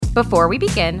Before we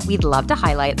begin, we'd love to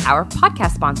highlight our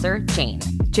podcast sponsor, Jane.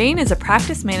 Jane is a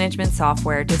practice management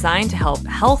software designed to help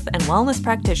health and wellness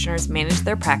practitioners manage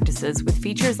their practices with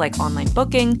features like online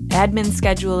booking, admin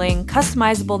scheduling,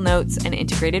 customizable notes, and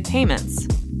integrated payments.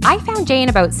 I found Jane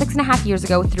about 6.5 years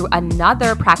ago through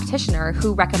another practitioner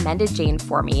who recommended Jane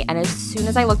for me. And as soon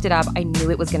as I looked it up, I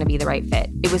knew it was going to be the right fit.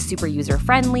 It was super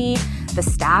user-friendly. The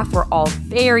staff were all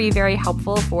very, very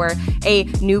helpful for a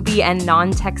newbie and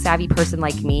non-tech savvy person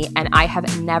like me. And I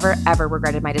have never, ever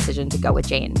regretted my decision to go with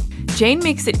Jane. Jane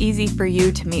makes it easy for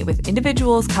you to meet with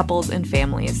individuals, couples, and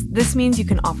families. This means you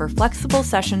can offer flexible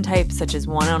session types such as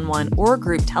one-on-one or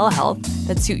group telehealth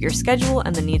that suit your schedule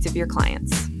and the needs of your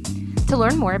clients. To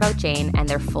learn more about Jane and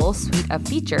their full suite of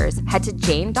features, head to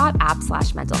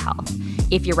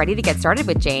jane.app/mentalhealth. If you're ready to get started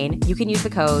with Jane, you can use the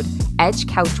code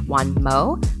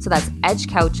EDGECOUCH1MO. So that's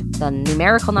EDGECOUCH, the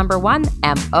numerical number 1,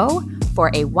 MO, for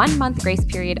a 1-month grace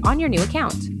period on your new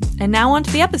account. And now on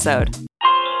to the episode.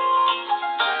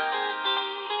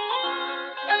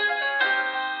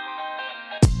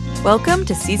 Welcome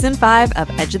to Season 5 of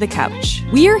Edge of the Couch.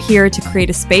 We are here to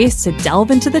create a space to delve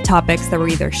into the topics that were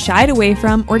either shied away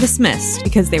from or dismissed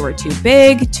because they were too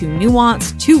big, too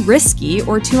nuanced, too risky,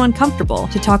 or too uncomfortable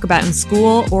to talk about in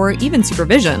school or even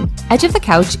supervision. Edge of the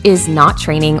Couch is not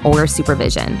training or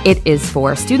supervision. It is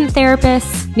for student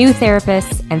therapists, new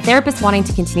therapists, and therapists wanting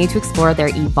to continue to explore their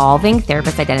evolving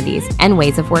therapist identities and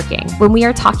ways of working. When we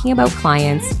are talking about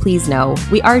clients, please know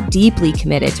we are deeply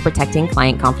committed to protecting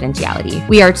client confidentiality.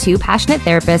 We are two passionate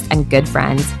therapists and good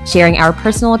friends sharing our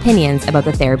personal opinions about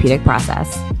the therapeutic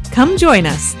process. Come join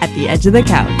us at the Edge of the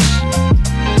Couch.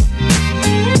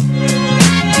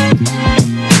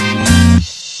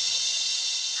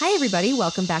 Hi, everybody.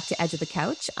 Welcome back to Edge of the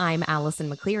Couch. I'm Allison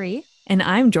McCleary. And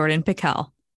I'm Jordan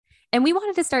Pickell. And we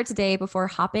wanted to start today before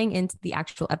hopping into the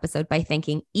actual episode by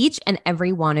thanking each and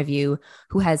every one of you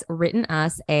who has written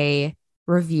us a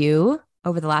review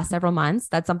over the last several months.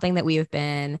 That's something that we have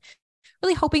been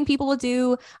really hoping people will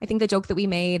do. I think the joke that we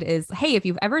made is, hey, if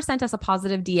you've ever sent us a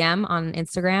positive DM on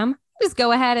Instagram, just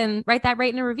go ahead and write that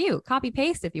right in a review. Copy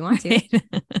paste if you want to.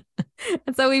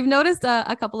 And so we've noticed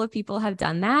a couple of people have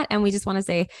done that. And we just want to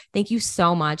say thank you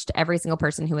so much to every single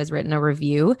person who has written a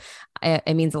review.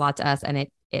 It means a lot to us, and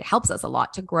it helps us a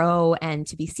lot to grow and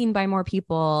to be seen by more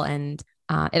people. And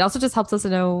it also just helps us to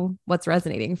know what's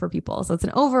resonating for people. So it's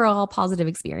an overall positive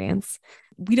experience.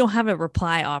 We don't have a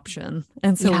reply option.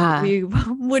 And so we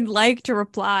would like to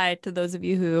reply to those of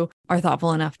you who are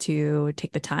thoughtful enough to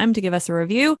take the time to give us a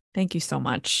review. Thank you so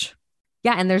much.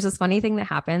 Yeah. And there's this funny thing that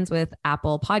happens with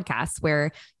Apple Podcasts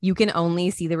where you can only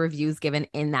see the reviews given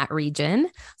in that region.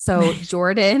 So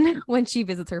Jordan, when she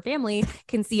visits her family,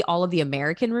 can see all of the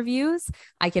American reviews.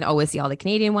 I can always see all the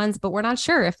Canadian ones, but we're not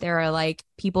sure if there are like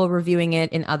people reviewing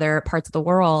it in other parts of the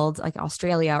world, like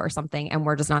Australia or something, and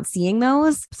we're just not seeing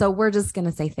those. So we're just going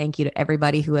to say thank you to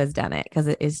everybody who has done it because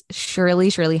it is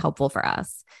surely helpful for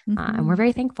us. And we're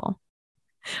very thankful.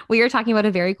 We are talking about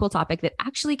a very cool topic that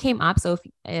actually came up. So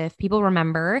if people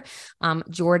remember,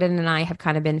 Jordan and I have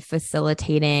kind of been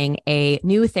facilitating a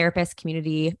new therapist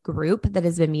community group that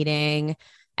has been meeting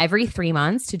every 3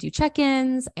 months to do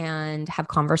check-ins and have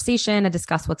conversation and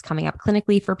discuss what's coming up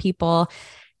clinically for people.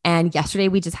 And yesterday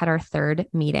we just had our 3rd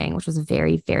meeting, which was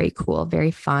very, very cool, very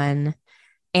fun.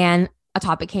 And a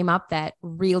topic came up that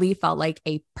really felt like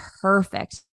a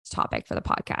perfect topic for the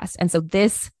podcast. And so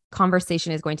this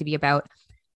conversation is going to be about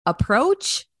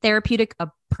therapeutic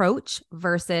approach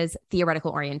versus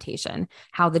theoretical orientation,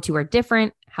 how the two are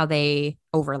different, how they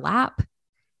overlap,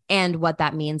 and what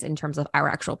that means in terms of our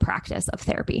actual practice of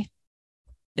therapy.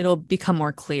 It'll become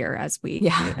more clear as we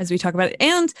talk about it.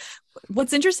 And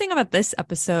what's interesting about this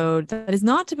episode that is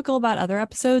not typical about other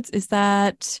episodes is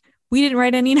that we didn't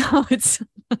write any notes.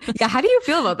 Yeah. How do you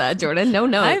feel about that, Jordan? No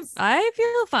notes. I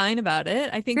feel fine about it.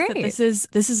 I think that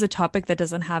this is a topic that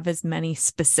doesn't have as many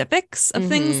specifics of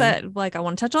things that like, I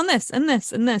want to touch on this and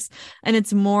this and this. And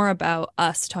it's more about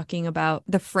us talking about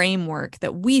the framework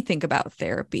that we think about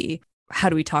therapy. How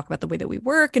do we talk about the way that we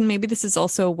work? And maybe this is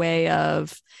also a way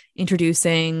of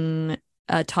introducing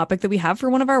a topic that we have for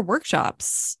one of our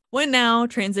workshops. When now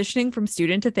transitioning from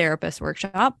student to therapist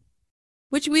workshop,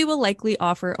 which we will likely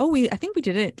offer. I think we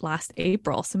did it last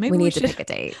April. So maybe we need to pick a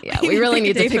date. Yeah, we really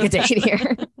need to pick a date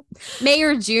here. May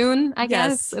or June, I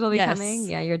guess it'll be coming.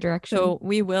 Yeah, your direction. So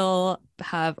we will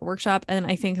have a workshop. And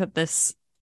I think that this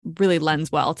really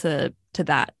lends well to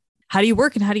that. How do you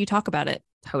work and how do you talk about it?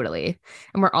 Totally.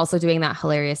 And we're also doing that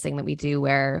hilarious thing that we do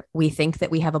where we think that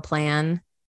we have a plan.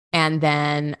 And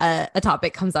then a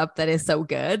topic comes up that is so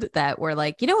good that we're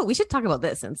like, you know what, we should talk about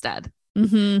this instead.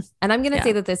 Mm-hmm. And I'm going to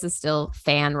say that this is still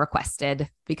fan requested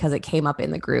because it came up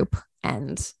in the group.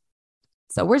 And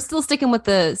so we're still sticking with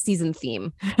the season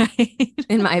theme,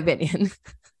 in my opinion.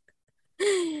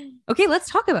 Okay, let's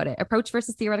talk about it. Approach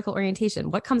versus theoretical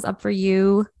orientation. What comes up for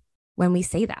you when we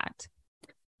say that?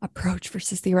 Approach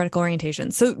versus theoretical orientation.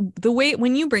 So the way,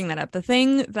 when you bring that up, the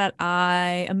thing that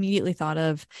I immediately thought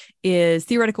of is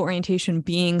theoretical orientation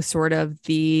being sort of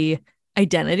the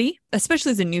identity,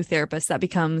 especially as a new therapist, that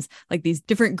becomes like these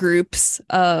different groups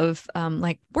of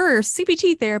like, we're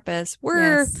CBT therapists,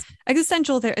 we're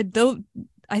existential therapists. Though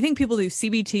I think people do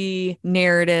CBT,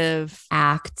 narrative,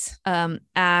 ACT,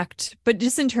 but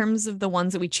just in terms of the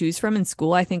ones that we choose from in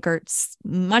school, I think are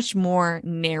much more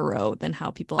narrow than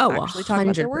how people actually talk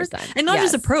about their work. And not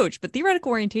just approach, but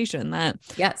theoretical orientation. That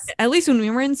at least when we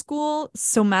were in school,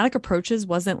 somatic approaches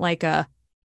wasn't like a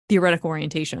theoretical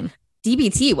orientation.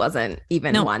 DBT wasn't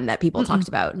even one that people talked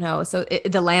about. No. So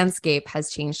the landscape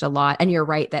has changed a lot. And you're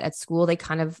right that at school, they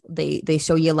kind of, they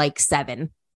show you like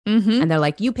 7. And they're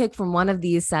like, you pick from one of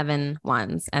these 7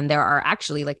 ones. And there are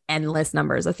actually like endless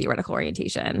numbers of theoretical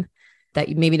orientation that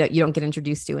you don't get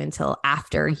introduced to until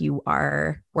after you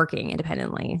are working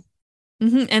independently.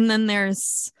 And then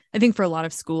there's, I think for a lot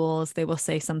of schools, they will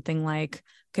say something like,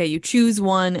 okay, you choose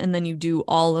one and then you do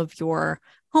all of your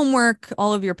homework,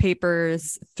 all of your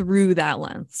papers through that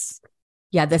lens.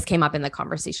 Yeah, this came up in the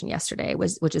conversation yesterday,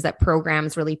 which is that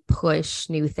programs really push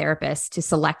new therapists to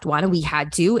select one. We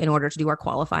had to, in order to do our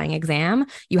qualifying exam,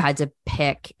 you had to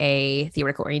pick a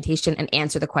theoretical orientation and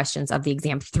answer the questions of the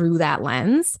exam through that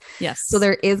lens. Yes. So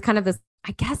there is kind of this,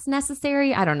 I guess,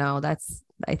 necessary. I don't know.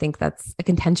 I think that's a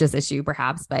contentious issue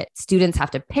perhaps, but students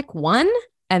have to pick one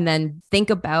and then think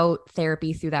about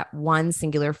therapy through that one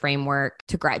singular framework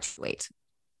to graduate.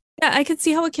 Yeah, I could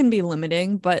see how it can be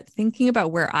limiting, but thinking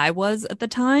about where I was at the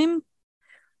time,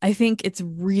 I think it's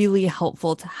really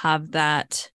helpful to have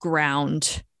that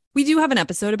ground. We do have an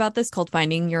episode about this called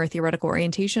Finding Your Theoretical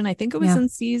Orientation. I think it was in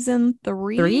season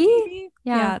 3. 3?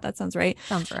 Yeah, that sounds right.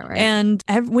 Sounds right. And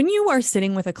when you are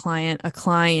sitting with a client,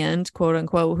 quote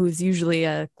unquote, who's usually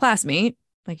a classmate,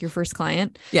 like your first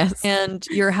client. Yes. And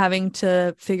you're having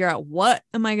to figure out, what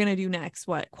am I going to do next?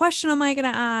 What question am I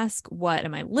going to ask? What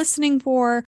am I listening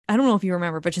for? I don't know if you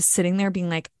remember, but just sitting there being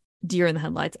like deer in the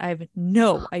headlights. I have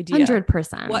no idea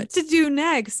 100% what to do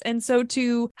next. And so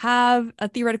to have a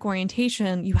theoretical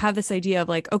orientation, you have this idea of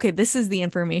like, okay, this is the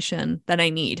information that I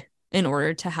need in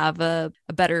order to have a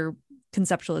better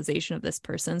conceptualization of this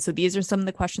person. So these are some of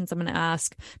the questions I'm going to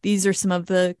ask. These are some of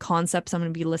the concepts I'm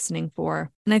going to be listening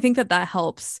for. And I think that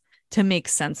helps to make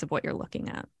sense of what you're looking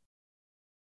at.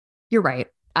 You're right.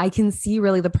 I can see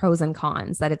really the pros and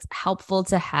cons, that it's helpful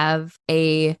to have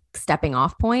a stepping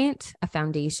off point, a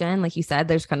foundation. Like you said,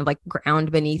 there's kind of like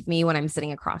ground beneath me when I'm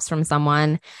sitting across from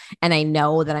someone and I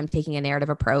know that I'm taking a narrative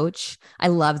approach. I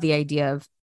love the idea of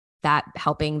that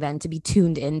helping then to be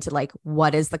tuned into like,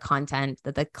 what is the content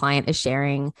that the client is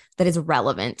sharing that is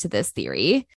relevant to this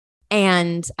theory.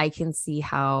 And I can see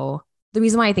how the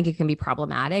reason why I think it can be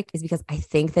problematic is because I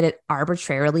think that it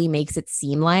arbitrarily makes it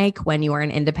seem like when you are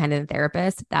an independent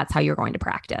therapist, that's how you're going to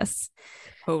practice.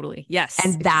 Totally. Yes.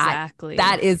 And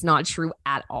that is not true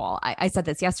at all. I said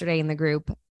this yesterday in the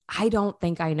group. I don't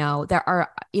think I know. There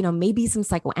are, maybe some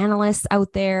psychoanalysts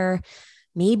out there,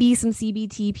 maybe some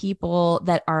CBT people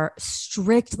that are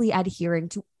strictly adhering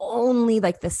to only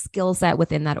like the skill set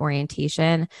within that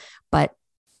orientation. But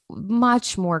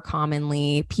much more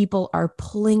commonly, people are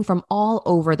pulling from all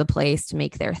over the place to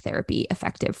make their therapy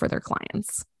effective for their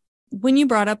clients. When you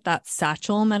brought up that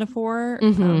satchel metaphor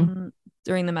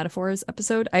during the metaphors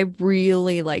episode, I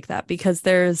really like that because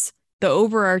there's the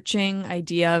overarching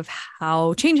idea of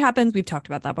how change happens. We've talked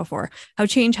about that before, how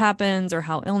change happens or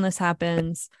how illness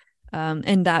happens.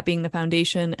 And that being the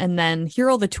foundation. And then here are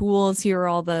all the tools, here are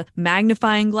all the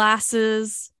magnifying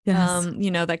glasses,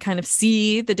 that kind of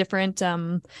see the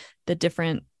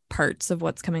different parts of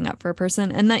what's coming up for a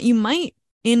person. And that you might,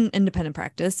 in independent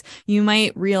practice, you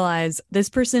might realize this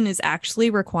person is actually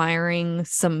requiring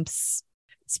some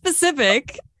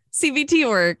specific CBT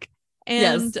work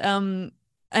and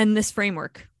this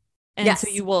framework. And so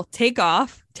you will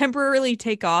temporarily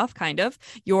take off kind of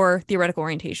your theoretical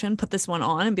orientation, put this one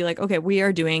on and be like, okay, we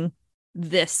are doing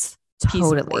this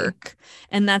piece of work.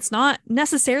 And that's not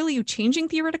necessarily you changing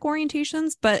theoretical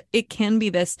orientations, but it can be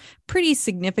this pretty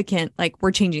significant, like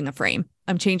we're changing the frame.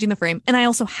 I'm changing the frame and I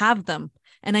also have them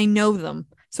and I know them.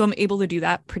 So I'm able to do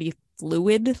that pretty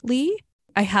fluidly.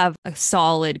 I have a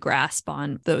solid grasp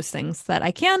on those things that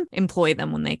I can employ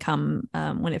them when they come,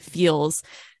 when it feels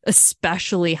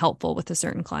especially helpful with a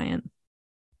certain client.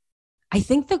 I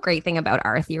think the great thing about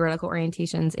our theoretical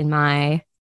orientations, in my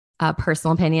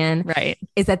personal opinion, right,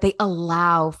 is that they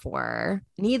allow for,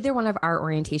 neither one of our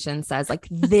orientations says like,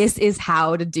 this is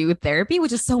how to do therapy,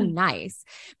 which is so nice,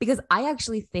 because I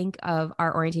actually think of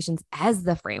our orientations as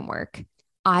the framework.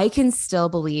 I can still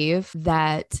believe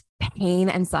that pain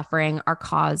and suffering are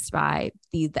caused by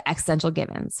the existential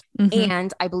givens. Mm-hmm.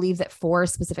 And I believe that for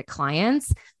specific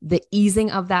clients, the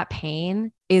easing of that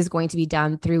pain is going to be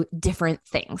done through different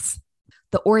things.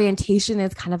 The orientation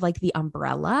is kind of like the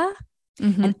umbrella.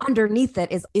 Mm-hmm. And underneath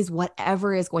it is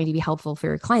whatever is going to be helpful for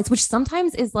your clients, which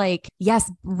sometimes is like,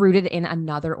 yes, rooted in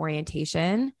another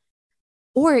orientation,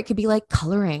 or it could be like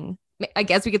coloring. I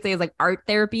guess we could say it's like art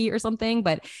therapy or something,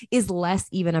 but is less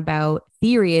even about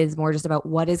theory, is more just about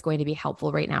what is going to be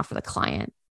helpful right now for the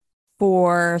client.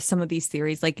 For some of these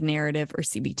theories like narrative or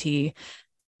CBT,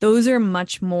 those are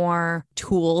much more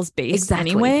tools based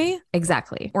anyway.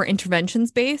 Exactly. Or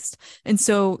interventions based. And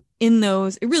so in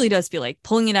those, it really does feel like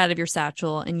pulling it out of your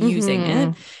satchel and using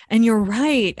it. And you're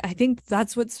right. I think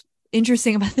that's what's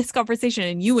interesting about this conversation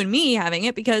and you and me having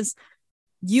it, because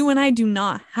you and I do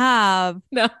not have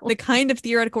the kind of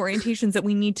theoretical orientations that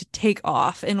we need to take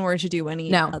off in order to do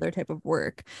any other type of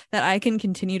work that I can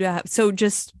continue to have. So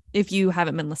just if you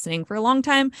haven't been listening for a long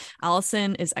time,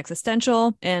 Allison is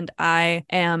existential and I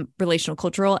am relational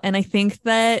cultural. And I think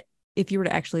that if you were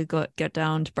to actually get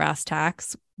down to brass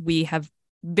tacks, we have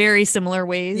very similar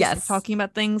ways of talking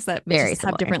about things that just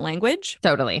have different language.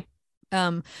 Totally.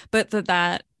 But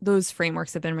that those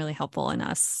frameworks have been really helpful in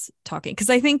us talking, because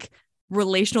I think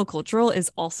relational cultural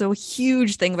is also a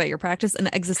huge thing about your practice,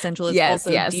 and existential is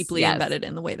also deeply embedded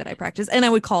in the way that I practice. And I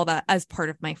would call that as part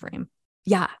of my frame.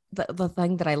 Yeah. The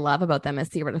thing that I love about them as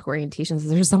theoretical orientations is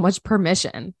there's so much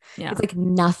permission. Yeah. It's like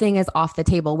nothing is off the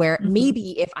table, where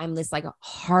maybe if I'm this like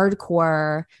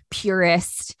hardcore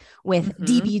purist with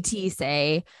DBT,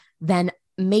 say, then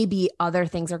maybe other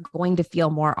things are going to feel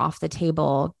more off the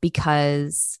table,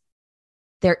 because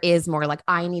there is more like,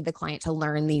 I need the client to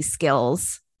learn these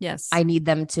skills. Yes. I need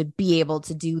them to be able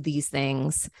to do these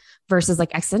things, versus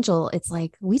like existential. It's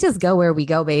like, we just go where we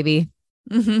go, baby.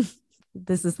 Mm-hmm.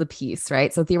 This is the piece,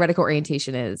 right? So theoretical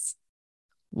orientation is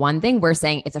one thing. We're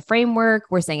saying it's a framework.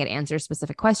 We're saying it answers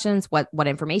specific questions. What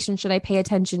information should I pay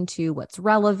attention to? What's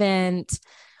relevant?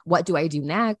 What do I do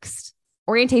next?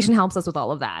 Orientation helps us with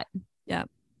all of that. Yeah.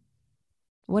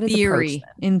 What is theory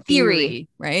in theory,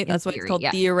 right? That's what it's called,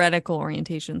 theoretical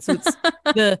orientation. So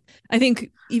it's I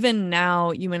think even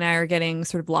now you and I are getting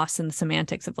sort of lost in the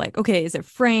semantics of like, okay, is it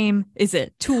frame? Is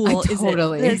it tool? Is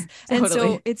it this? And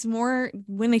so it's more,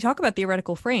 when they talk about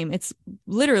theoretical frame, it's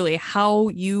literally how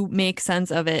you make sense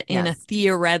of it in a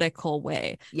theoretical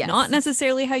way, not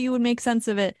necessarily how you would make sense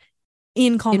of it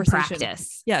in conversation. In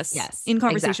practice. Yes. In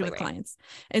conversation with clients.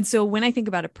 And so when I think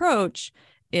about approach,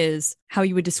 is how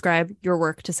you would describe your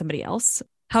work to somebody else.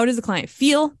 How does the client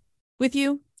feel with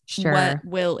you? Sure. What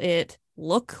will it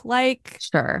look like?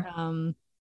 Sure.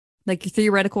 Like your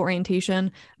theoretical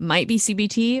orientation might be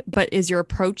CBT, but is your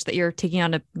approach that you're taking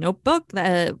on a notebook,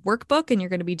 the workbook, and you're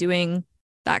going to be doing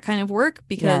that kind of work?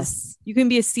 Because you can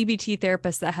be a CBT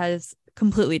therapist that has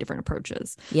completely different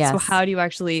approaches. Yes. So how do you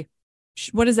actually,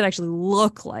 what does it actually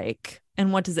look like?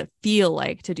 And what does it feel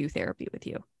like to do therapy with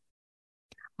you?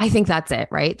 I think that's it,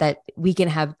 right? That we can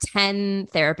have 10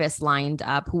 therapists lined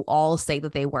up who all say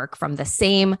that they work from the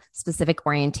same specific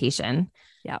orientation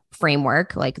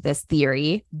framework, like this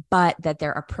theory, but that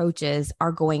their approaches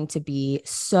are going to be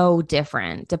so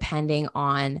different depending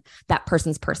on that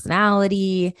person's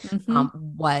personality,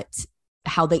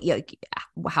 how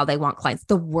they want clients,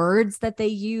 the words that they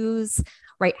use,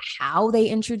 right? How they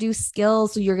introduce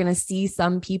skills. So you're going to see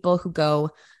some people who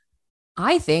go,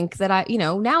 I think that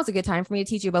now's a good time for me to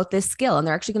teach you about this skill. And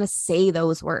they're actually going to say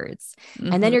those words.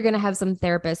 And then you're going to have some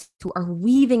therapists who are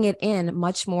weaving it in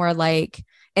much more like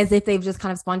as if they've just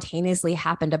kind of spontaneously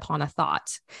happened upon a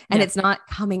thought. And it's not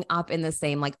coming up in the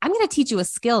same, like, I'm going to teach you a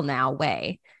skill now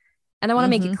way. And I want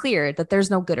to make it clear that there's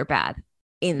no good or bad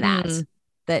in that,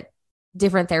 that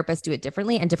different therapists do it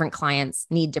differently and different clients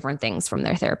need different things from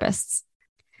their therapists.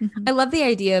 I love the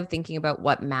idea of thinking about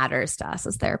what matters to us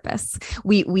as therapists.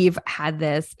 We've had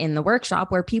this in the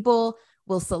workshop where people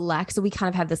will select. So we kind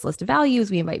of have this list of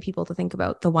values. We invite people to think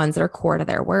about the ones that are core to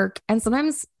their work. And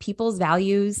sometimes people's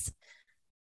values,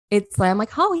 it's like, I'm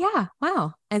like, oh yeah,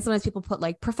 wow. And sometimes people put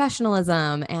like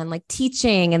professionalism and like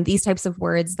teaching and these types of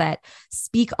words that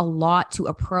speak a lot to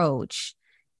approach,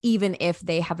 even if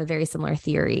they have a very similar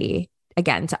theory,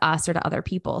 again, to us or to other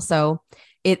people. So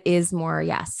it is more,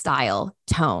 style,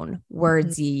 tone,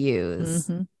 words you use,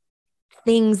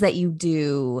 things that you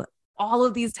do, all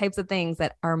of these types of things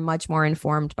that are much more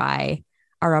informed by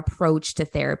our approach to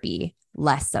therapy,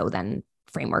 less so than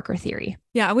framework or theory.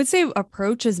 Yeah, I would say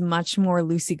approach is much more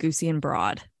loosey-goosey and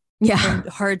broad. Yeah. And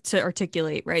hard to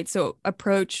articulate, right? So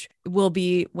approach will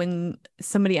be when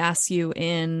somebody asks you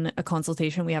in a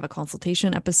consultation. We have a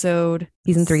consultation episode.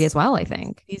 Season 3 as well, I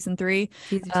think. Season 3.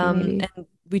 Season 2, maybe. And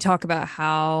we talk about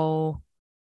how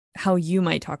you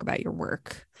might talk about your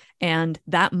work. And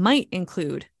that might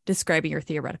include describing your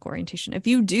theoretical orientation. If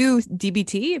you do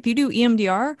DBT, if you do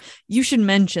EMDR, you should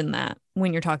mention that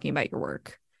when you're talking about your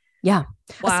work. Yeah.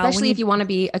 Wow, especially if you want to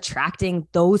be attracting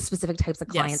those specific types of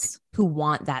clients who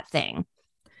want that thing.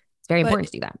 It's very important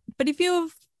to do that. But if you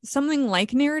have something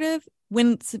like narrative,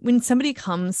 when somebody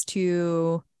comes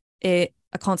to a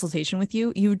consultation with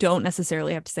you, you don't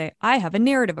necessarily have to say, I have a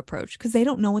narrative approach, because they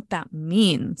don't know what that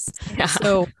means. Yeah.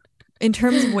 So in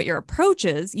terms of what your approach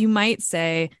is, you might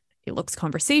say, it looks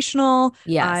conversational.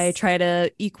 Yes. I try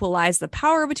to equalize the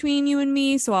power between you and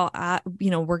me. So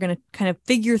we're going to kind of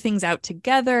figure things out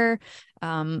together.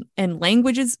 And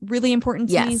language is really important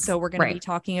to me. So we're going to be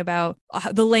talking about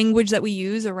the language that we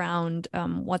use around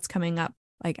what's coming up,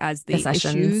 like as the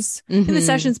issues in the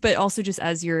sessions, but also just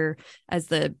as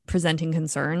the presenting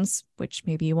concerns, which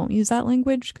maybe you won't use that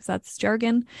language because that's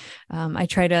jargon. I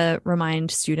try to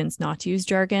remind students not to use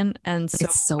jargon. And so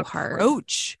it's so hard.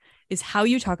 Approach is how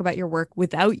you talk about your work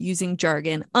without using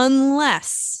jargon,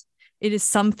 unless it is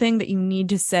something that you need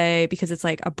to say because it's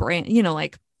like a brand,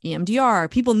 like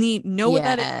EMDR. People know what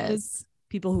that is.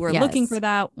 People who are looking for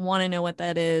that want to know what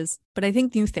that is. But I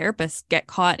think new therapists get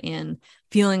caught in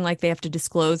feeling like they have to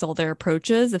disclose all their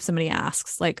approaches if somebody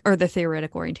asks, or the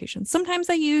theoretical orientation. Sometimes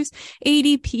I use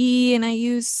ADP and I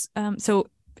use, so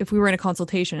if we were in a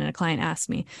consultation and a client asked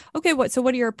me, okay, what's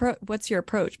your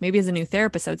approach? Maybe as a new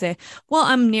therapist, I would say, well,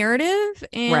 I'm narrative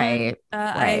and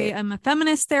I am a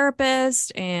feminist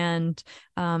therapist and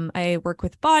I work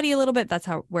with body a little bit. That's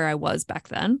where I was back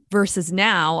then. Versus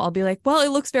now I'll be like, well, it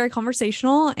looks very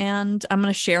conversational and I'm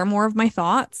going to share more of my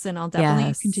thoughts and I'll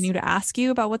definitely continue to ask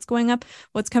you about what's coming up.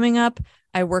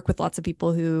 I work with lots of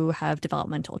people who have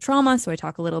developmental trauma. So I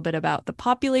talk a little bit about the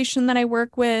population that I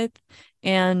work with,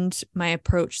 and my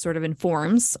approach sort of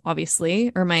informs,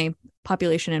 obviously, or my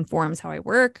population informs how I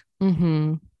work.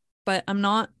 Mm-hmm. But I'm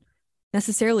not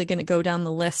necessarily going to go down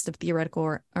the list of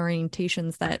theoretical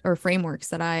orientations or frameworks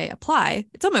that I apply.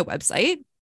 It's on my website.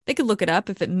 They could look it up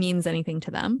if it means anything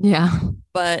to them. Yeah.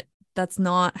 But that's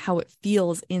not how it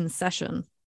feels in session.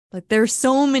 Like there's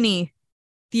so many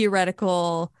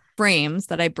theoretical frames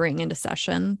that I bring into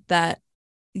session that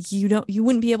you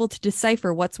wouldn't be able to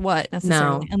decipher what's what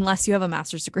necessarily unless you have a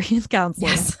master's degree in counseling.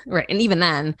 Yes, right. And even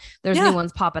then there's new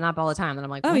ones popping up all the time and I'm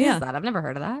like, what is that? I've never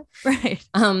heard of that. Right.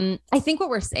 I think what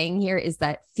we're saying here is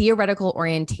that theoretical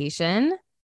orientation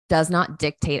does not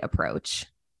dictate approach.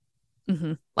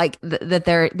 Mm-hmm. Like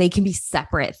that they can be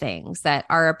separate things, that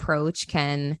our approach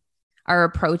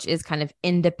is kind of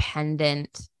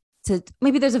independent. To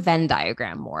maybe there's a Venn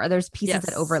diagram more. There's pieces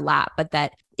that overlap, but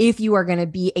that if you are going to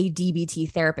be a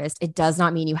DBT therapist, it does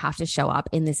not mean you have to show up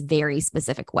in this very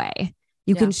specific way.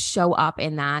 You can show up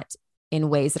in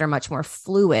ways that are much more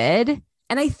fluid.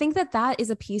 And I think that is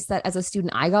a piece that as a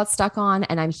student I got stuck on,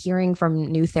 and I'm hearing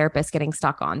from new therapists getting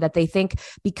stuck on, that they think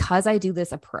because I do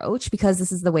this approach, because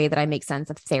this is the way that I make sense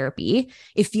of therapy,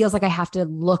 it feels like I have to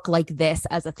look like this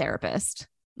as a therapist.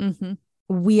 Mm-hmm.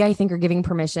 We, I think, are giving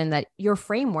permission that your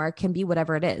framework can be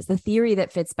whatever it is. The theory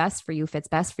that fits best for you.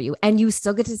 And you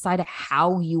still get to decide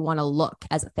how you want to look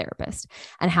as a therapist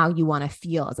and how you want to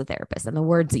feel as a therapist and the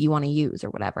words that you want to use or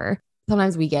whatever.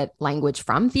 Sometimes we get language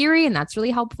from theory and that's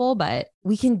really helpful, but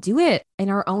we can do it in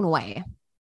our own way.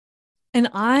 And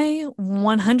I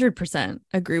 100%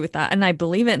 agree with that. And I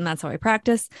believe it. And that's how I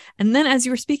practice. And then as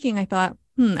you were speaking, I thought,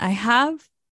 I have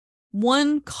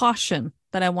one caution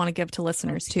that I want to give to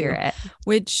listeners too,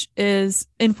 which is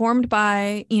informed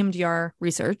by EMDR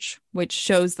research, which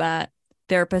shows that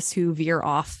therapists who veer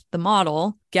off the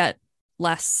model get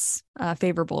less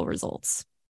favorable results.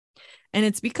 And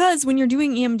it's because when you're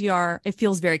doing EMDR, it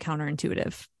feels very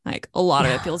counterintuitive. Like a lot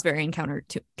of it feels very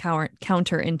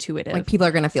counterintuitive. Like people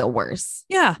are going to feel worse.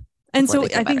 Yeah. And so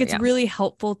I think it's really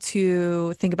helpful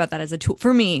to think about that as a tool.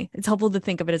 For me, it's helpful to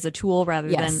think of it as a tool rather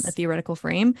than a theoretical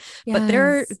frame.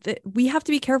 Yes. But we have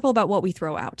to be careful about what we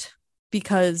throw out,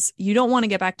 because you don't want to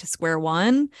get back to square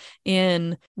one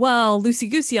in, well,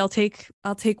 loosey-goosey, I'll take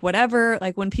whatever.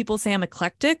 Like when people say I'm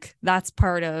eclectic, that's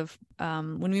part of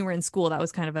when we were in school, that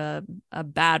was kind of a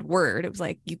bad word. It was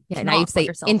like now you'd say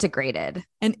integrated.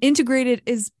 And integrated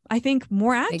is, I think,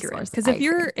 more accurate, because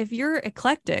if you're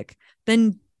eclectic,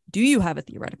 then do you have a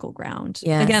theoretical ground?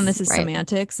 Yes, again, this is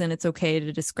semantics, and it's okay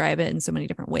to describe it in so many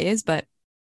different ways, but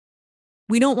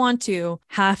we don't want to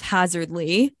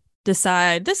haphazardly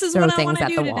decide this is what I want to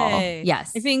do today.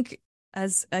 Yes. I think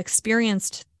as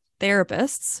experienced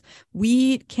therapists,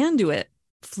 we can do it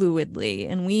fluidly,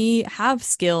 and we have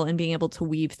skill in being able to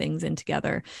weave things in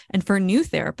together. And for new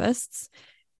therapists,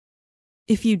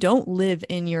 if you don't live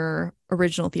in your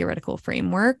original theoretical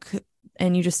framework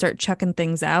and you just start chucking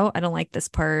things out, I don't like this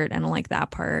part, I don't like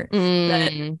that part,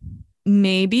 that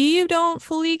maybe you don't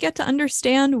fully get to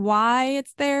understand why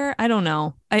it's there. I don't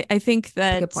know. I think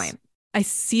that good point. I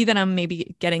see that I'm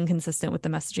maybe getting consistent with the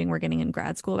messaging we're getting in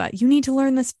grad school about you need to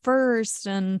learn this first,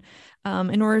 and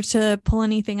in order to pull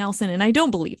anything else in. And I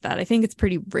don't believe that. I think it's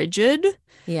pretty rigid.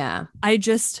 Yeah. I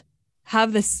just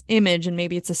have this image, and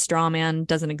maybe it's a straw man,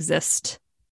 doesn't exist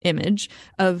image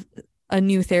of a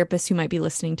new therapist who might be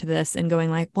listening to this and going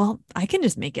like, well, I can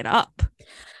just make it up.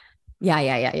 Yeah.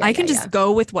 I can just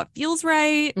go with what feels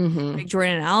right. Like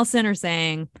Jordan and Allison are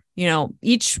saying, you know,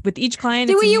 with each client,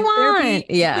 do what you want.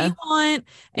 Yeah. Do what you want,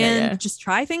 and just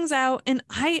try things out. And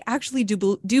I actually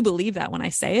do believe that when I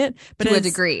say it, but to a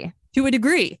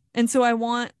degree. And so I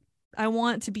want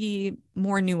to be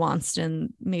more nuanced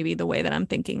in maybe the way that I'm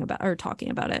thinking about or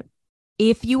talking about it.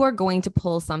 If you are going to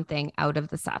pull something out of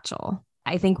the satchel,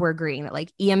 I think we're agreeing that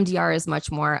like EMDR is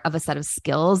much more of a set of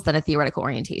skills than a theoretical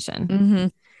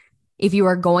orientation. If you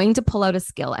are going to pull out a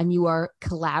skill and you are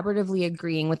collaboratively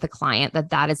agreeing with the client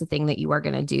that that is the thing that you are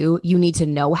going to do, you need to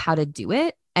know how to do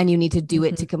it, and you need to do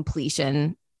it to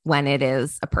completion when it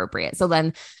is appropriate. So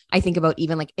then I think about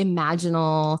even like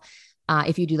imaginal,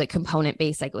 if you do like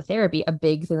component-based psychotherapy, a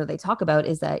big thing that they talk about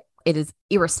is that it is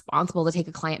irresponsible to take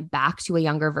a client back to a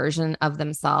younger version of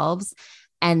themselves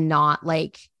and not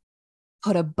like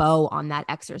put a bow on that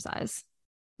exercise.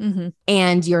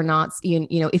 And you're not, you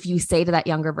know, if you say to that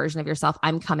younger version of yourself,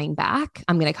 I'm coming back,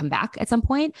 I'm going to come back at some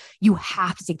point, you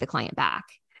have to take the client back.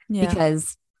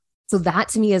 Because so that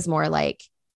to me is more like,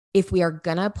 if we are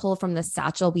going to pull from the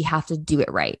satchel, we have to do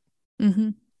it right.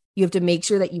 You have to make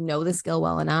sure that you know the skill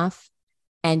well enough,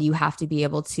 and you have to be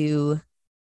able to,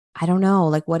 I don't know,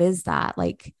 like, what is that?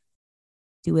 Like,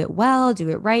 do it well, do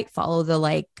it right, follow the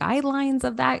like guidelines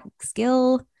of that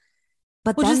skill.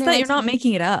 But well, just that you're not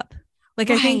making it up. Like,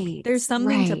 I think there's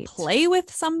something to play with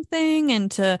something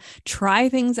and to try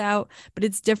things out, but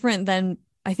it's different than,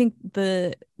 I think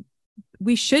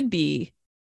we should be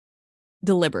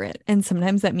deliberate. And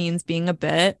sometimes that means being a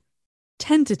bit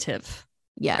tentative.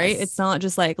 Yes. Right. It's not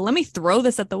just like, let me throw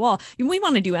this at the wall. We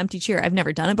want to do empty chair. I've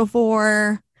never done it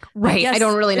before. Right. I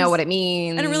don't really know what it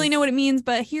means. I don't really know what it means,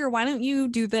 but here, why don't you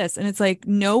do this? And it's like,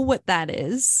 know what that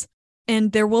is.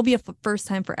 And there will be a first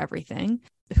time for everything.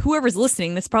 Whoever's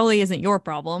listening, this probably isn't your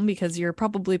problem, because you're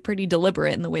probably pretty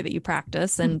deliberate in the way that you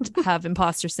practice and have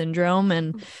imposter syndrome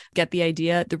and get the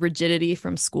idea, the rigidity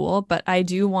from school. But I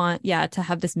do want, to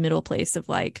have this middle place of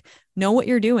like, know what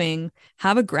you're doing,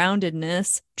 have a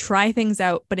groundedness, try things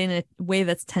out, but in a way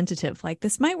that's tentative. Like,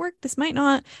 this might work, this might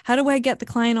not. How do I get the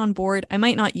client on board? I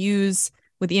might not use,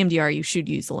 with EMDR, you should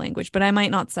use the language, but I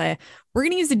might not say, we're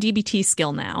going to use a DBT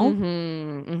skill now.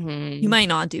 You might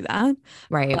not do that.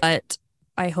 Right. But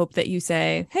I hope that you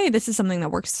say, hey, this is something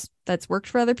that's worked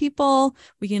for other people.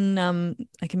 We can,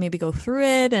 I can maybe go through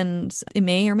it, and it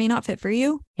may or may not fit for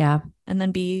you. Yeah. And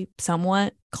then be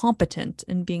somewhat competent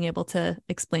in being able to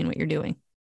explain what you're doing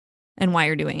and why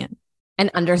you're doing it. And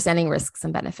understanding risks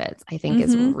and benefits, I think,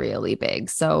 is really big.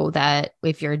 So that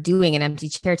if you're doing an empty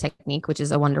chair technique, which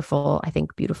is a wonderful, I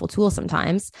think, beautiful tool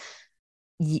sometimes,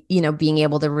 you know, being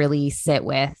able to really sit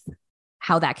with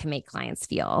how that can make clients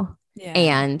feel.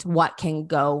 And what can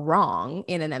go wrong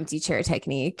in an empty chair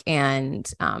technique, and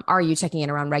are you checking in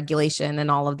around regulation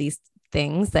and all of these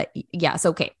things that, so,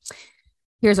 okay,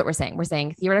 here's what we're saying. We're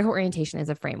saying theoretical orientation is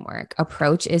a framework,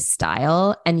 approach is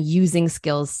style, and using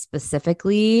skills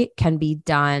specifically can be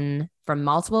done from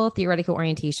multiple theoretical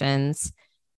orientations,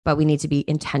 but we need to be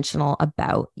intentional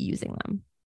about using them.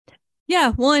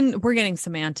 Yeah, well, and we're getting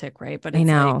semantic, right? But it's, I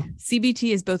know, like,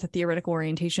 CBT is both a theoretical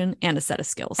orientation and a set of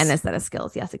skills.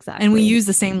 Yes, exactly. And we use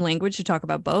the same language to talk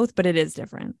about both, but it is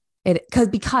different.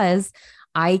 Because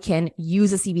I can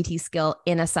use a CBT skill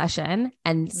in a session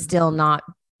and still not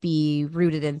be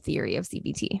rooted in theory of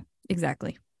CBT.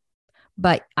 Exactly.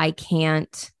 But I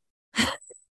can't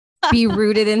be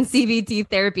rooted in CBT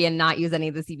therapy and not use any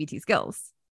of the CBT skills.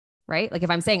 Right? Like, if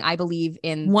I'm saying I believe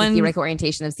in the theoretical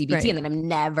orientation of CBT, and then I'm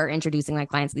never introducing my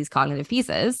clients to these cognitive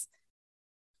pieces,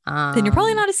 then you're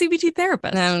probably not a CBT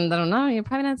therapist. I don't know. You're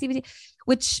probably not a CBT,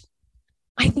 which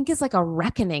I think is like a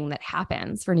reckoning that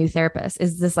happens for new therapists,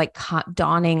 is this like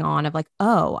dawning on of like,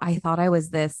 oh, I thought I was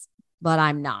this, but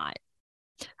I'm not.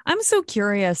 I'm so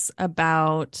curious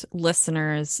about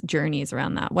listeners' journeys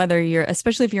around that, whether you're,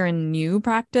 especially if you're in new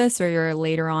practice or you're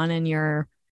later on in your,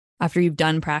 after you've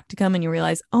done practicum and you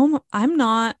realize, oh, I'm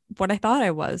not what I thought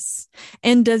I was.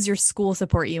 And does your school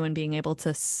support you in being able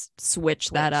to switch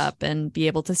that up and be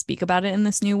able to speak about it in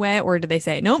this new way? Or do they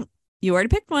say, nope, you already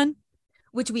picked one?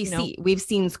 Which we've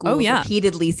seen schools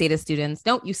repeatedly say to students,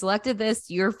 "Nope, you selected this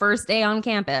your first day on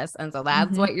campus, and so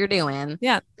that's what you're doing."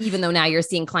 Yeah, even though now you're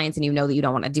seeing clients and you know that you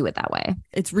don't want to do it that way.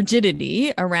 It's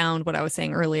rigidity around what I was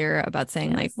saying earlier about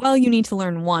saying like, well, you need to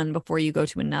learn one before you go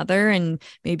to another, and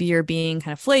maybe you're being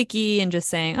kind of flaky and just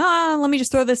saying, let me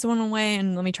just throw this one away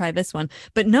and let me try this one.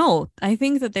 But no, I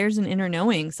think that there's an inner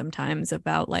knowing sometimes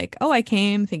about like, oh, I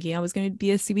came thinking I was going to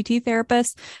be a CBT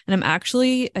therapist, and I'm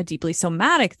actually a deeply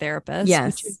somatic therapist. Yes.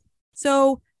 Which is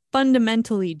so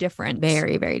fundamentally different.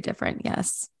 Very, very different.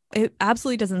 Yes. It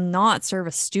absolutely does not serve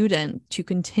a student to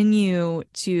continue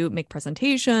to make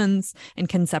presentations and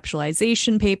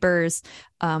conceptualization papers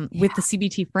with the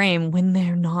CBT frame when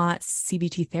they're not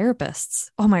CBT therapists.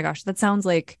 Oh my gosh, that sounds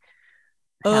like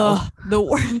the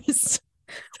worst.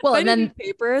 Well, and then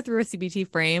paper through a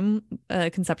CBT frame,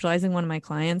 conceptualizing one of my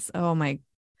clients. Oh my.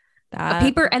 A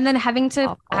paper, and then having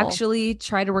to actually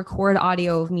try to record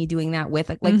audio of me doing that with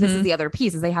like this is the other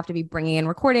piece, is they have to be bringing in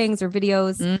recordings or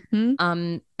videos,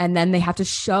 and then they have to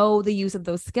show the use of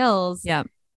those skills. Yeah.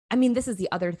 I mean, this is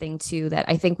the other thing too, that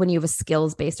I think when you have a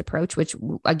skills-based approach, which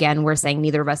again, we're saying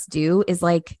neither of us do, is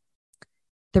like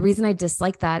the reason I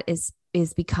dislike that is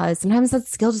because sometimes that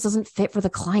skill just doesn't fit for the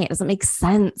client. It doesn't make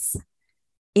sense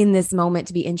in this moment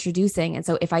to be introducing. And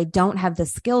so if I don't have the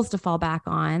skills to fall back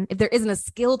on, if there isn't a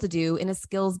skill to do in a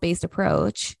skills-based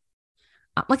approach,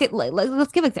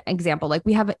 let's give an example. Like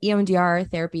we have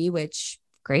EMDR therapy, which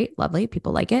great, lovely.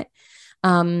 People like it.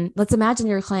 Let's imagine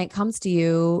your client comes to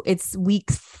you. It's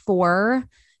week 4.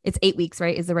 It's 8 weeks,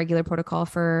 right? Is the regular protocol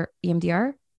for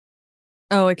EMDR?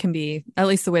 Oh, it can be, at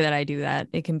least the way that I do that.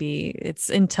 It can be, it's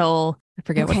until I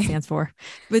forget what it stands for.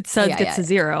 But SUDS gets to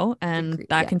 0, and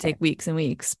that can take weeks and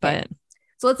weeks. But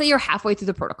so let's say you're halfway through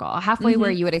the protocol, halfway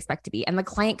where you would expect to be, and the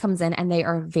client comes in and they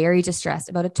are very distressed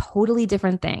about a totally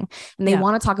different thing. And they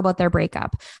want to talk about their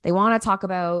breakup. They want to talk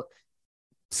about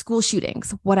school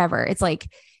shootings, whatever. It's like,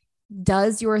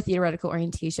 does your theoretical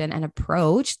orientation and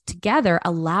approach together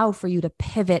allow for you to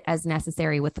pivot as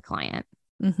necessary with the client?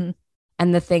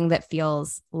 And the thing that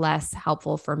feels less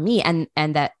helpful for me, and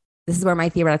that this is where my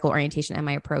theoretical orientation and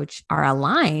my approach are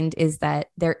aligned, is that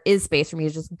there is space for me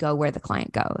to just go where the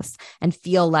client goes and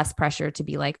feel less pressure to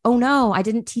be like, oh no, I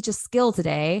didn't teach a skill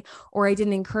today, or I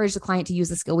didn't encourage the client to use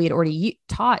the skill we had already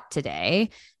taught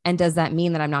today. And does that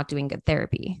mean that I'm not doing good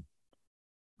therapy?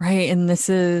 Right. And this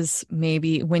is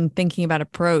maybe when thinking about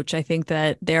approach, I think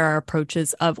that there are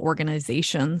approaches of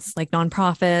organizations like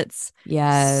nonprofits,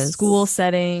 school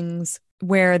settings,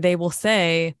 where they will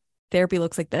say, therapy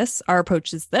looks like this. Our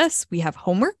approach is this. We have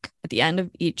homework at the end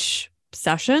of each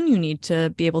session. You need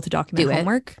to be able to document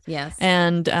homework. Yes.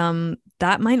 And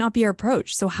that might not be our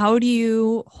approach. So how do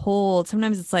you hold,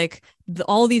 sometimes it's like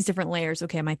all these different layers.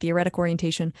 Okay, my theoretical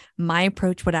orientation, my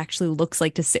approach, what actually looks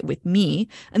like to sit with me.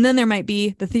 And then there might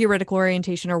be the theoretical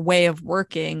orientation or way of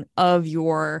working of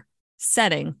your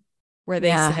setting where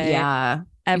they say,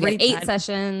 every 8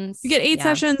 sessions. You get 8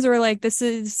 sessions, or like this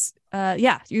is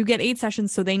you get 8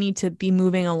 sessions, so they need to be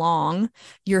moving along.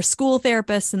 Your school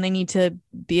therapist, and they need to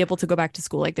be able to go back to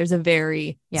school. Like there's a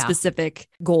very specific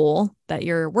goal that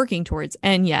you're working towards,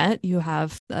 and yet you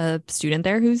have a student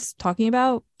there who's talking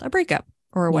about a breakup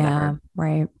or whatever.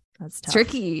 Right. That's tough.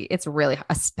 Tricky. It's really,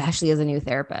 especially as a new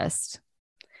therapist,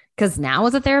 because now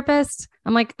as a therapist,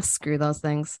 I'm like, screw those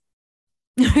things.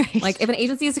 Like if an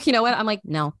agency is, you know what, I'm like,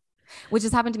 no. Which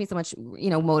has happened to me so much,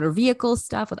 motor vehicle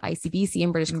stuff with ICBC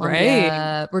in British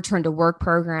Columbia, return to work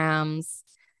programs.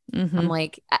 I'm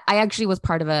like, I actually was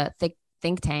part of a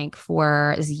think tank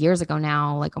for this years ago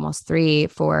now, like almost 3,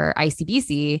 for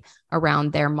ICBC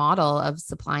around their model of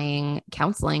supplying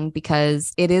counseling,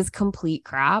 because it is complete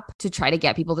crap to try to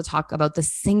get people to talk about the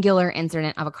singular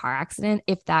incident of a car accident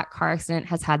if that car accident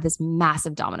has had this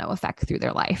massive domino effect through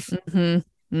their life. And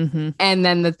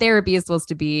then the therapy is supposed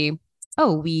to be,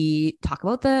 we talk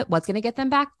about what's going to get them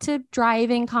back to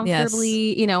driving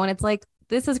comfortably, and it's like,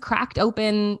 this is cracked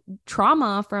open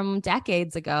trauma from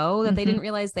decades ago that they didn't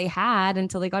realize they had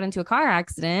until they got into a car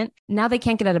accident. Now they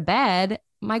can't get out of bed.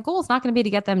 My goal is not going to be to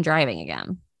get them driving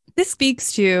again. This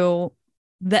speaks to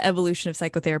the evolution of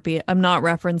psychotherapy. I'm not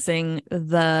referencing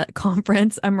the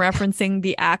conference. I'm referencing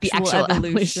the actual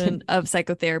evolution of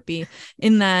psychotherapy,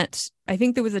 in that I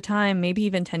think there was a time, maybe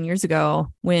even 10 years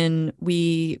ago, when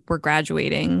we were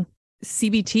graduating,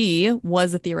 CBT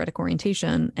was a theoretic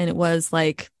orientation, and it was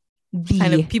like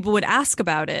kind of people would ask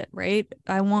about it, right?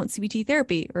 I want CBT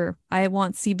therapy, or I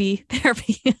want CB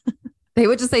therapy. They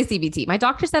would just say CBT. My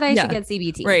doctor said I should get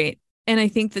CBT. Right. And I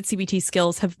think that CBT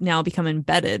skills have now become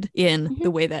embedded in the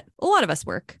way that a lot of us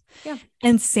work. Yeah.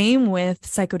 And same with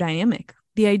psychodynamic.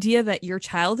 The idea that your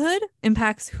childhood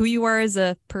impacts who you are as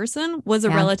a person was a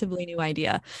relatively new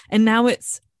idea. And now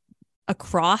it's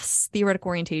across theoretic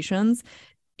orientations.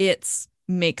 It's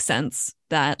makes sense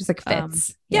that just like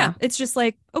fits. It's just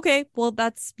like, okay, well,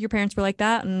 that's your parents were like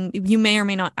that. And you may or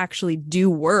may not actually do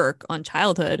work on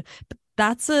childhood, but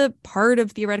that's a part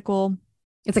of theoretical.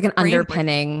 It's like an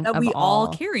underpinning that we all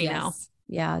carry now.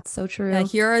 Yeah, it's so true.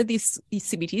 Here are these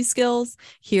CBT skills.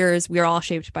 We're all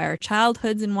shaped by our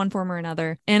childhoods in one form or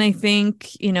another. And I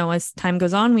think, as time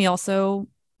goes on, we also,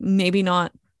 maybe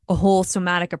not a whole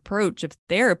somatic approach of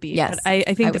therapy. Yes. But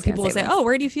I think that people will say, oh,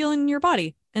 where do you feel in your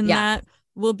body? And that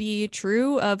will be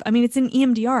true of, it's an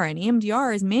EMDR, and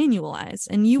EMDR is manualized.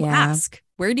 And you ask,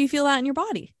 where do you feel that in your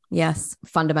body? Yes.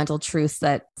 Fundamental truths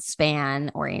that span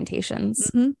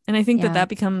orientations. Mm-hmm. And I think that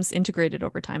becomes integrated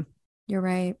over time. You're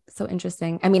right. So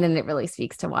interesting. And it really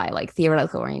speaks to why like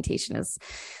theoretical orientation is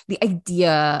the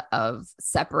idea of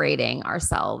separating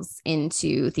ourselves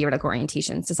into theoretical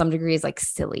orientations to some degree is like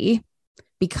silly,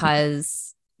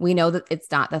 because we know that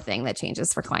it's not the thing that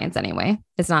changes for clients anyway.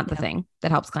 It's not the thing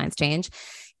that helps clients change.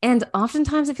 And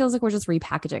oftentimes it feels like we're just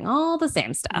repackaging all the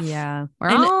same stuff. Yeah. We're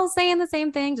all saying the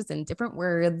same thing, just in different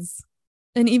words.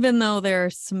 And even though there are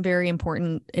some very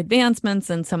important advancements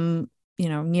and some,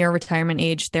 near retirement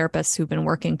age therapists who've been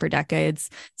working for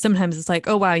decades, sometimes it's like,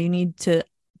 oh, wow, you need to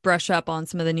brush up on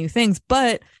some of the new things.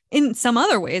 But in some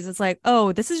other ways, it's like,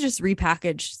 oh, this is just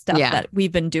repackaged stuff that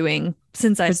we've been doing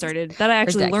since I started, that I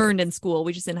actually learned in school.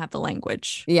 We just didn't have the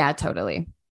language. Yeah, totally.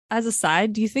 As a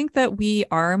side, do you think that we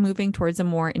are moving towards a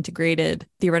more integrated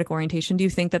theoretical orientation? Do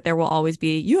you think that there will always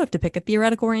be, you have to pick a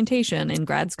theoretical orientation in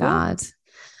grad school? God.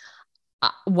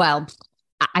 Well,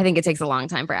 I think it takes a long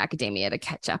time for academia to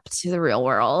catch up to the real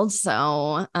world.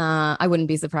 So I wouldn't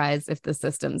be surprised if the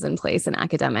systems in place in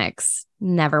academics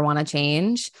never want to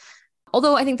change.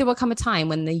 Although I think there will come a time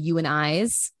when the you and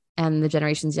I's and the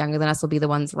generations younger than us will be the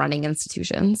ones running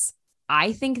institutions.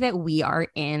 I think that we are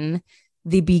in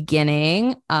the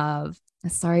beginning of,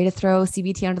 sorry to throw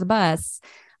CBT under the bus,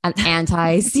 an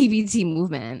anti-CBT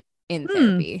movement in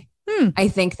therapy. I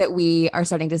think that we are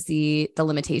starting to see the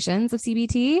limitations of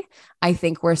CBT. I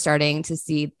think we're starting to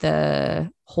see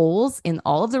the holes in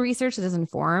all of the research that has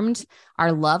informed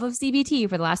our love of CBT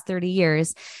for the last 30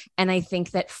 years. And I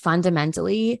think that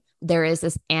fundamentally there is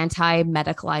this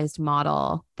anti-medicalized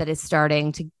model that is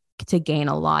starting to gain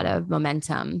a lot of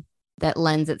momentum that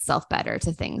lends itself better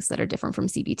to things that are different from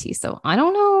CBT. So I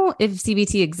don't know if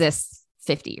CBT exists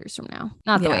 50 years from now.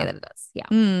 Not the way that it does.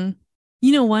 Yeah.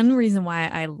 One reason why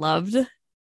I loved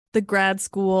the grad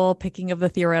school picking of the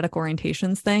theoretical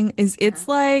orientations thing is it's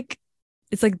like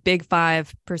Big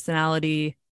Five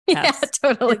personality test.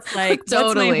 Yeah, totally. It's like,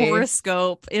 what's my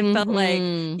horoscope? It felt like,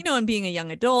 and being a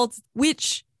young adult,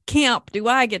 which camp do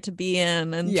I get to be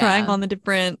in, and trying on the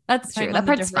different that's true that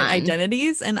part's fun.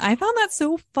 Identities. And I found that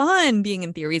so fun, being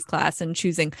in theories class and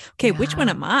choosing, okay, which one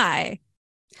am I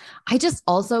just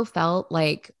also felt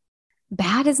like,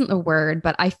 bad isn't the word,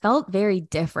 but I felt very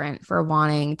different for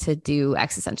wanting to do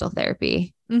existential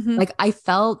therapy. Like I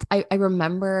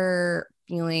remember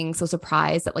feeling so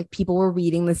surprised that like people were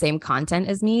reading the same content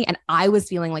as me, and I was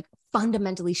feeling like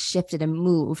fundamentally shifted and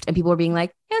moved, and people were being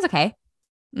like, it was okay.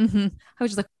 I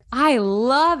was just like, I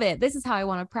love it. This is how I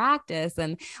want to practice.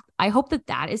 And I hope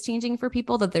that is changing for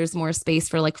people, that there's more space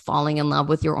for like falling in love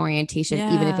with your orientation,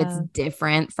 even if it's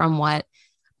different from what.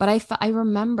 But I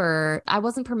remember I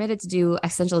wasn't permitted to do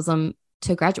existentialism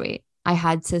to graduate. I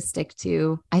had to stick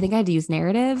to, I think I had to use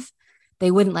narrative. They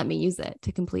wouldn't let me use it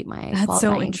to complete my That's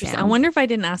so interesting. Exam. I wonder if I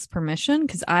didn't ask permission,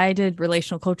 because I did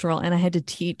relational cultural and I had to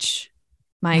teach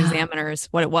my examiners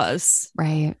what it was.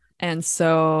 Right. And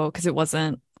so, because it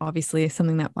wasn't obviously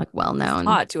something that like well known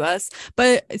taught to us,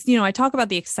 but I talk about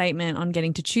the excitement on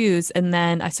getting to choose, and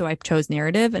then I chose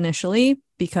narrative initially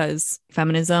because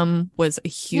feminism was a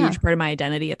huge part of my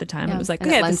identity at the time. It was like,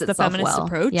 okay, this is the feminist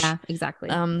approach. Yeah,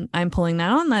 exactly. I'm pulling that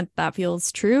on, that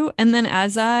feels true. And then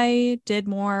as I did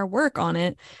more work on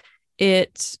it,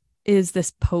 it is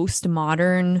this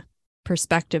postmodern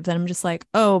perspective that I'm just like,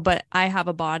 oh, but I have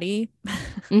a body.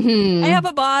 Mm-hmm. I have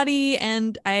a body,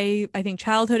 and I think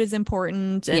childhood is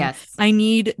important, and yes. I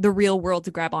need the real world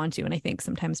to grab onto. And I think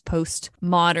sometimes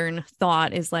postmodern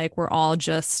thought is like we're all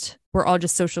just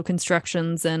social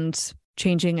constructions and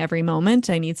changing every moment.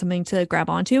 I need something to grab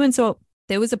onto. And so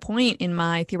there was a point in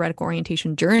my theoretical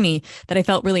orientation journey that I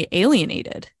felt really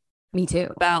alienated. Me too.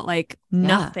 About like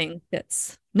nothing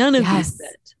fits. None of these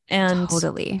fit. And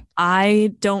totally.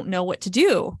 I don't know what to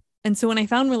do. And so when I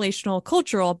found relational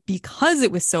cultural, because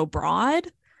it was so broad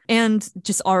and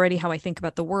just already how I think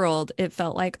about the world, it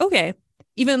felt like, okay,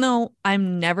 even though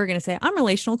I'm never going to say I'm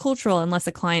relational cultural unless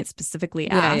a client specifically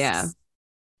asks,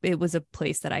 it was a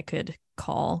place that I could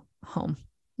call home.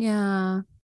 Yeah.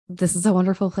 This is a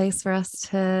wonderful place for us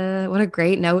what a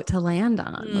great note to land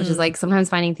on, which is like sometimes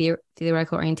finding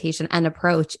theoretical orientation and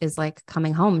approach is like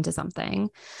coming home to something.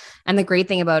 And the great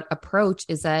thing about approach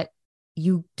is that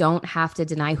you don't have to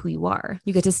deny who you are.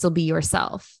 You get to still be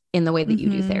yourself in the way that you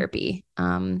do therapy.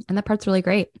 And that part's really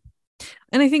great.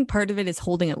 And I think part of it is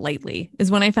holding it lightly. Is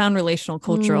when I found relational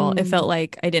cultural, it felt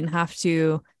like I didn't have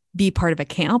to be part of a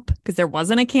camp, because there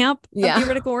wasn't a camp of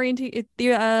theoretical orientation,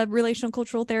 relational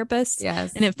cultural therapists.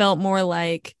 Yes. And it felt more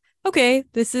like, okay,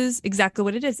 this is exactly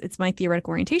what it is. It's my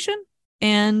theoretical orientation,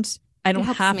 and I don't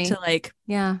have to like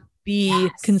be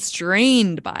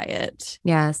constrained by it.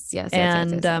 Yes.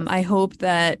 And I hope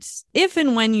that if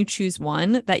and when you choose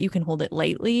one, that you can hold it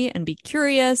lightly and be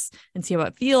curious and see how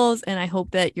it feels. And I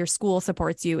hope that your school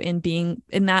supports you in being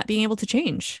able to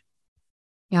change.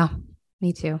 Yeah,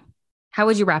 me too. How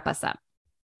would you wrap us up?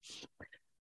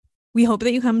 We hope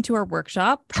that you come to our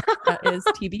workshop. That is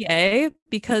TBA,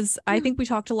 because I think we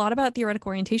talked a lot about theoretical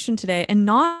orientation today and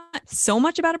not so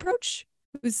much about approach.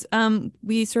 It was,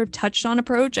 we sort of touched on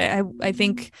approach. I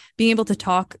think being able to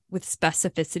talk with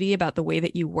specificity about the way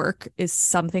that you work is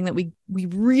something that we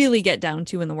really get down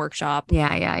to in the workshop.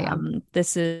 Yeah.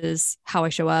 This is how I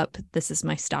show up. This is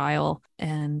my style.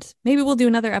 And maybe we'll do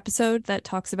another episode that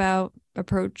talks about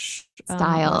approach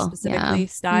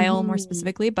style more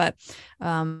specifically. But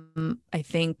I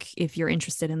think if you're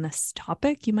interested in this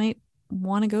topic, you might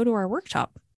want to go to our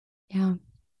workshop. Yeah.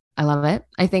 I love it.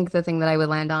 I think the thing that I would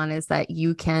land on is that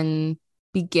you can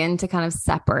begin to kind of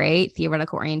separate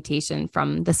theoretical orientation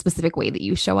from the specific way that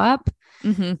you show up,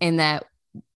 and that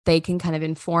they can kind of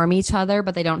inform each other,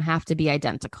 but they don't have to be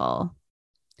identical.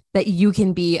 That you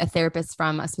can be a therapist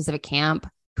from a specific camp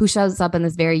who shows up in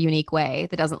this very unique way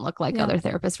that doesn't look like other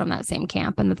therapists from that same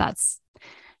camp, and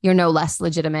you're no less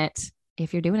legitimate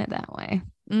if you're doing it that way.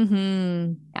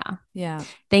 Yeah.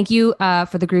 Thank you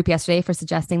for the group yesterday for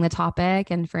suggesting the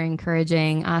topic and for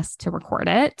encouraging us to record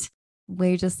it.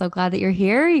 We're just so glad that you're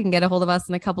here. You can get a hold of us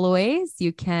in a couple of ways.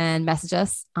 You can message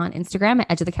us on Instagram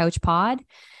at Edge of the Couch Pod. You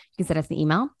can send us an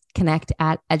email,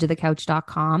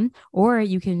 connect@edgeofthecouch.com, or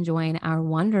you can join our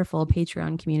wonderful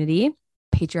Patreon community,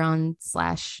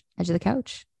 Patreon/Edge of the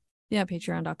Couch. Yeah,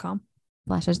 patreon.com.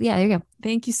 Yeah, there you go.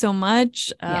 Thank you so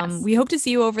much. We hope to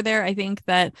see you over there. I think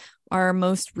that our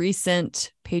most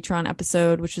recent Patreon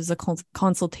episode, which is a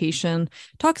consultation,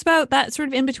 talks about that sort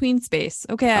of in-between space.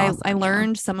 Okay, awesome, I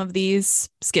learned some of these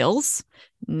skills.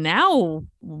 Now,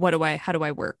 how do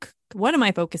I work? What am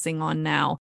I focusing on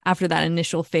now after that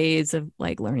initial phase of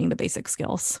like learning the basic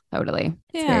skills? Totally.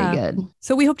 It's very good.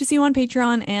 So we hope to see you on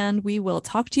Patreon, and we will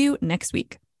talk to you next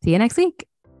week. See you next week.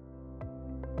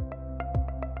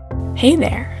 Hey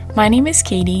there, my name is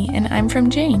Katie and I'm from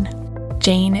Jane.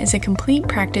 Jane is a complete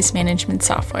practice management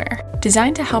software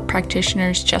designed to help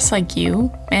practitioners just like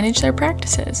you manage their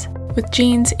practices. With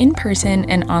Jane's in-person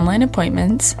and online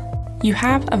appointments, you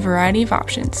have a variety of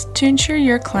options to ensure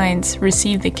your clients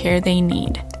receive the care they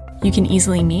need. You can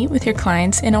easily meet with your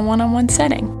clients in a one-on-one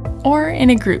setting or in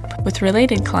a group with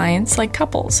related clients like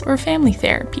couples or family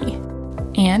therapy.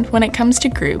 And when it comes to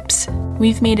groups,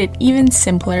 we've made it even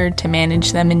simpler to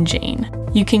manage them in Jane.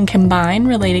 You can combine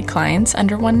related clients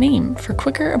under one name for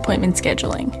quicker appointment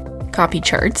scheduling, copy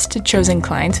charts to chosen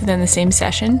clients within the same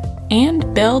session,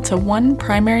 and bill to one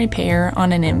primary payer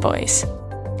on an invoice.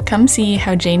 Come see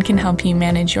how Jane can help you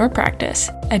manage your practice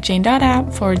at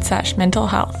jane.app/mental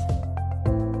health.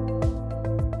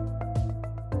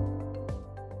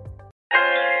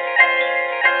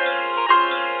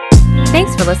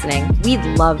 Thanks for listening. We'd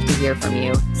love to hear from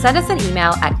you. Send us an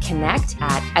email at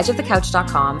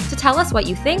connect@edgeofthecouch.com to tell us what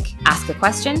you think, ask a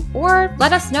question, or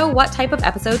let us know what type of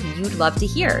episode you'd love to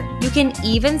hear. You can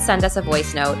even send us a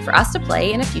voice note for us to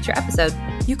play in a future episode.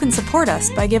 You can support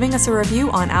us by giving us a review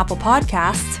on Apple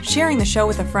Podcasts, sharing the show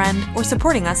with a friend, or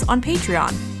supporting us on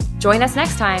Patreon. Join us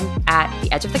next time at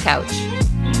The Edge of the Couch.